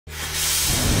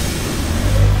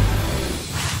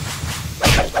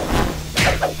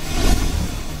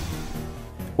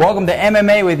Welcome to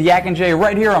MMA with Yac&J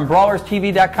right here on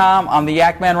BrawlersTV.com. I'm the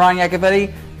Yak Man, Ron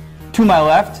Yacovetti. To my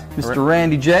left, Mr.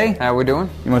 Randy J. How we doing?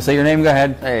 You want to say your name? Go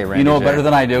ahead. Hey, Randy You know it J. better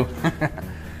than I do.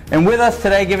 And with us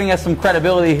today, giving us some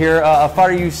credibility here, a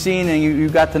fighter you've seen and you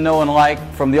got to know and like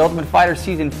from The Ultimate Fighter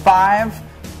Season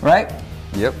 5, right?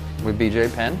 Yep, with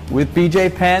BJ Penn. With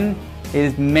BJ Penn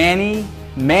is Manny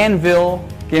Manvil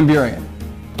Gamburyan.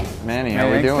 Manny,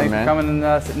 how we doing, man? Thanks for coming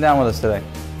and sitting down with us today.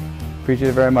 Appreciate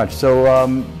it very much.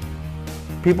 So,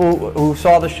 people who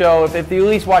saw the show, if you at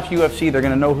least watch UFC, they're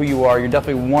going to know who you are. You're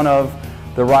definitely one of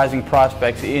the rising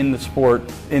prospects in the sport,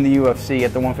 in the UFC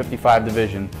at the 155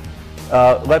 division.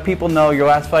 Let people know your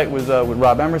last fight was with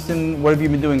Rob Emerson. What have you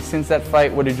been doing since that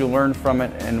fight? What did you learn from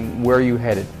it, and where are you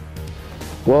headed?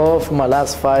 Well, for my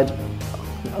last fight,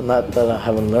 not that I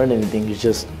haven't learned anything. It's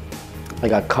just I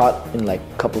got caught in like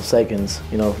a couple seconds,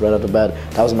 you know, right off the bat.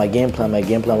 That was my game plan. My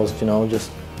game plan was, you know,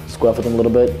 just square with him a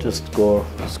little bit, just go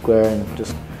square and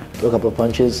just do a couple of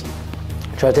punches.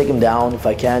 Try to take him down if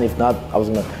I can. If not, I was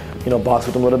gonna, you know, box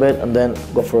with him a little bit and then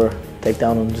go for a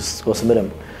takedown and just go submit him.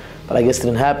 But I guess it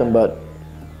didn't happen. But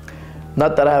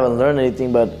not that I haven't learned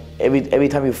anything, but every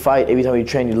time you fight, every time you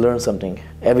train, you learn something.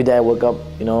 Every day I wake up,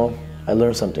 you know, I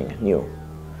learn something new.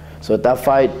 So at that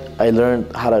fight, I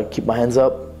learned how to keep my hands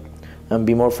up and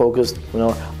be more focused. You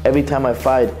know, every time I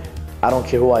fight, I don't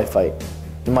care who I fight.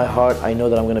 In my heart, I know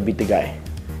that I'm gonna beat the guy.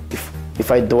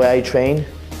 The way I train,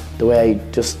 the way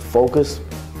I just focus,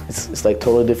 it's like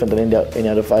totally different than any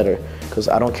other fighter. Because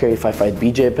I don't care if I fight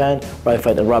BJ Penn or I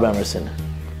fight Rob Emerson.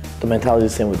 The mentality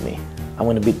is the same with me. I'm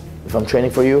gonna beat. If I'm training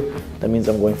for you, that means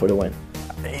I'm going for the win.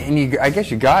 And I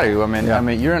guess you got to. Yeah. I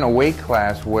mean, you're in a weight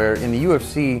class where in the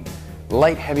UFC,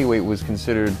 light heavyweight was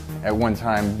considered at one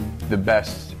time the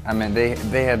best. I mean, they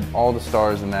had all the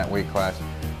stars in that weight class.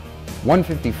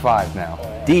 155 now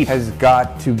Deep. has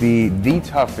got to be the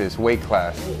toughest weight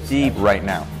class Deep. right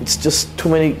now. It's just too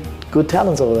many good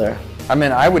talents over there. I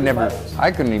mean, I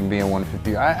couldn't even be in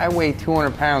 150. I weigh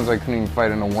 200 pounds. I couldn't even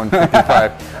fight in a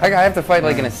 155. I have to fight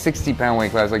like in a 60-pound weight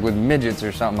class, like with midgets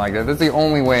or something like that. That's the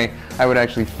only way I would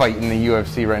actually fight in the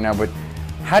UFC right now. But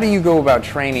how do you go about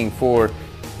training for,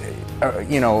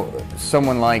 you know,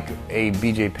 someone like a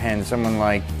BJ Penn, someone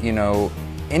like, you know,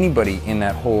 anybody in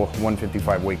that whole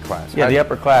 155 weight class? Yeah, the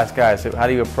upper class guys. So how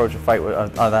do you approach a fight with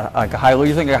like a high?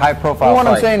 You're thinking a high profile. Well, what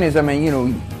fight. I'm saying is, I mean, you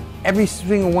know, every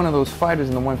single one of those fighters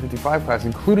in the 155 class,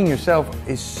 including yourself,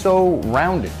 is so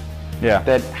rounded. Yeah.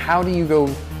 That how do you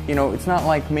go? You know, it's not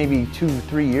like maybe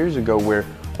 2-3 years ago where,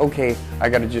 okay, I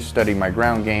got to just study my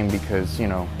ground game because, you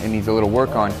know, it needs a little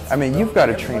work on. I mean, you've got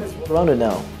to train. Rounded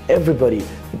now. Everybody.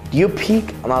 You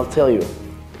peak, and I'll tell you,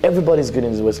 everybody's good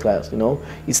in this weight class, you know?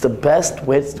 It's the best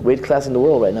weight class in the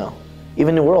world right now. Even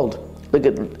in the world. Look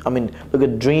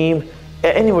at Dream.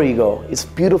 Anywhere you go, it's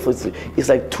beautiful. It's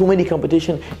like too many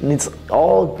competition, and it's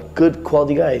all good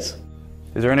quality guys.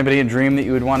 Is there anybody in Dream that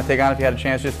you would want to take on if you had a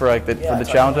chance just for like for the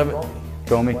challenge of it?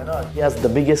 Go me. Why not? He has the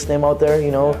biggest name out there, you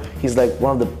know? He's like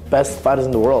one of the best fighters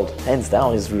in the world. Hands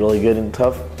down, he's really good and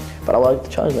tough. But I would like to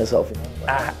challenge myself. You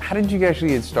know? How did you actually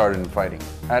get started in fighting?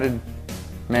 How did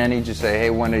Manny just say, hey,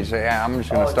 one day you say, yeah, I'm just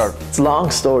going to start? It's a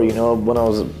long story, you know. When I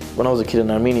was a kid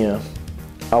in Armenia,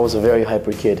 I was a very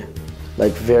hyper kid,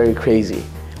 like very crazy.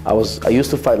 I used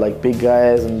to fight like big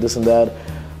guys and this and that.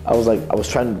 I was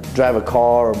trying to drive a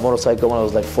car or motorcycle when I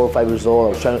was like 4 or 5 years old. I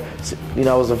was trying to, you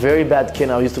know, I was a very bad kid.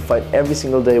 I used to fight every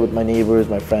single day with my neighbors,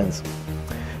 my friends.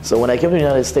 So when I came to the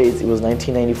United States, it was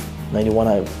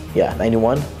 91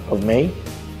 of May.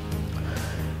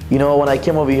 You know, when I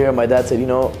came over here, my dad said, you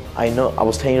know, I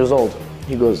was 10 years old.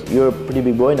 He goes, you're a pretty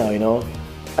big boy now, you know.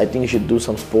 I think you should do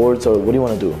some sports, or what do you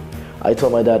want to do? I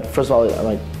told my dad, first of all, I'm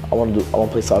like, I want to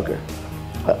play soccer.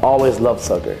 I always loved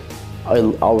soccer. I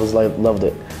always loved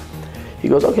it. He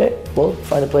goes, okay, well,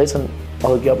 find a place and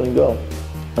I'll hook you up and go.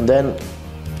 And then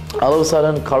all of a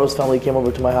sudden, Karo's family came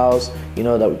over to my house, you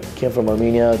know, that came from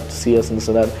Armenia to see us and this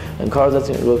and that. And Karo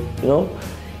said, you know,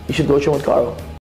 you should go train with Karo.